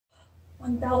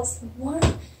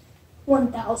1001,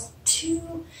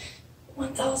 1002,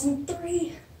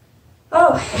 1003.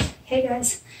 Oh, hey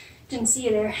guys, didn't see you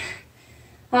there.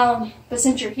 But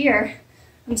since you're here,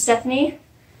 I'm Stephanie.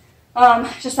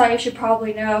 Just thought you should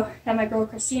probably know that my girl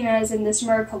Cristina is in this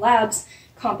Merica Labz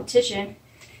competition.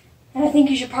 And I think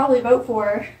you should probably vote for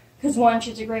her, because one,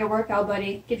 she's a great workout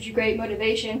buddy, gives you great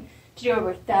motivation to do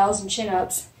over 1,000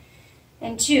 chin-ups.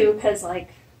 And two, because, like,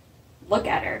 look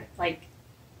at her. Like,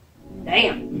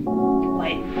 damn.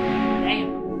 Like,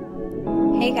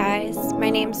 damn. Hey guys, my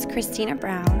name's Cristina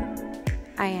Brown.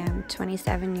 I am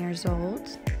 27 years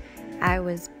old. I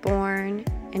was born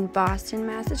in Boston,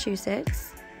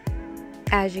 Massachusetts.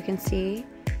 As you can see,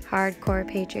 hardcore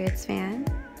Patriots fan.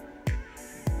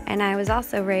 And I was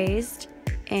also raised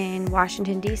in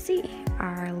Washington, D.C.,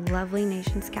 our lovely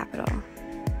nation's capital.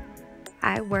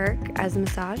 I work as a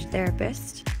massage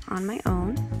therapist on my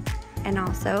own and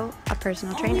also a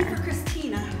personal trainer. Only for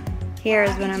Cristina. Here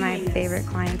is one of my favorite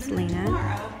clients,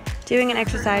 Lena, doing an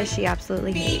exercise she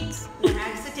absolutely hates. When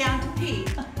I sit down to pee,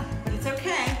 but it's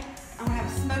okay. I'm gonna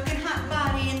have a smoking hot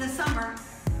body in the summer,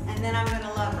 and then I'm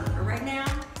gonna love her. But right now,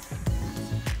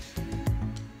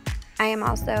 I am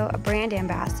also a brand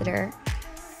ambassador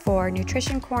for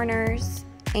Nutrition Corners,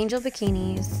 Angel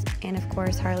Bikinis, and of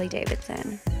course Harley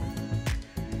Davidson.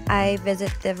 I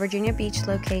visit the Virginia Beach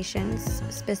locations,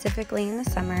 specifically in the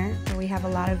summer, where we have a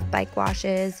lot of bike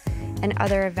washes and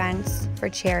other events for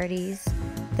charities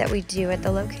that we do at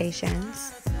the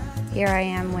locations. Here I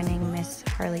am winning Miss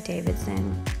Harley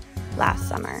Davidson last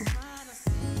summer.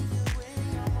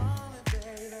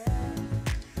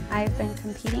 I've been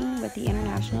competing with the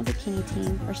international bikini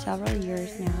team for several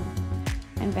years now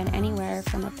and been anywhere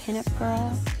from a pinup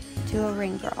girl to a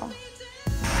ring girl.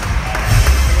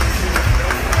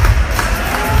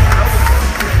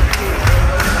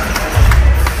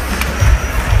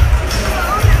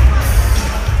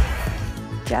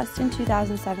 Just in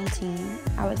 2017,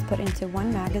 I was put into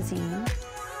one magazine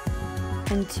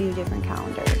and 2 different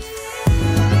calendars.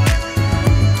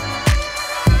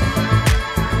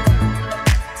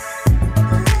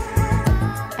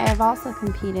 I have also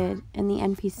competed in the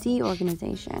NPC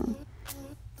organization,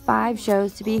 5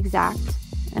 shows to be exact,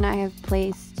 and I have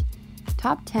placed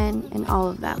top 10 in all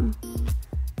of them.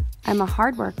 I'm a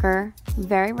hard worker,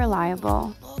 very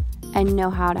reliable, and know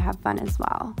how to have fun as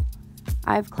well.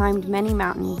 I've climbed many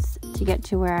mountains to get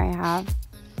to where I have,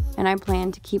 and I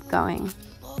plan to keep going,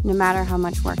 no matter how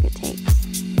much work it takes.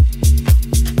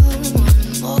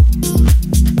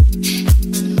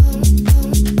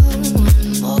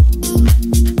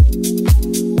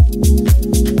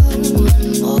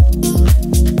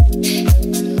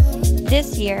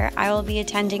 This year, I will be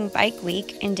attending Bike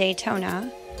Week in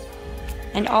Daytona,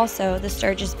 and also the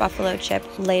Sturgis Buffalo Chip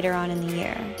later on in the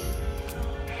year.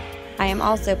 I am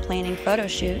also planning photo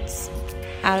shoots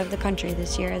out of the country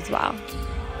this year as well.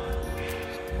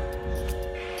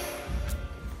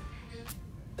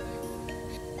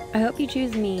 I hope you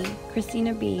choose me,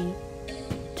 Cristina B,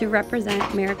 to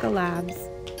represent Merica Labz,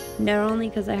 not only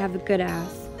because I have a good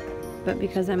ass, but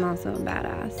because I'm also a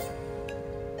badass.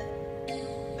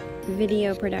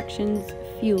 Video productions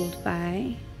fueled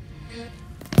by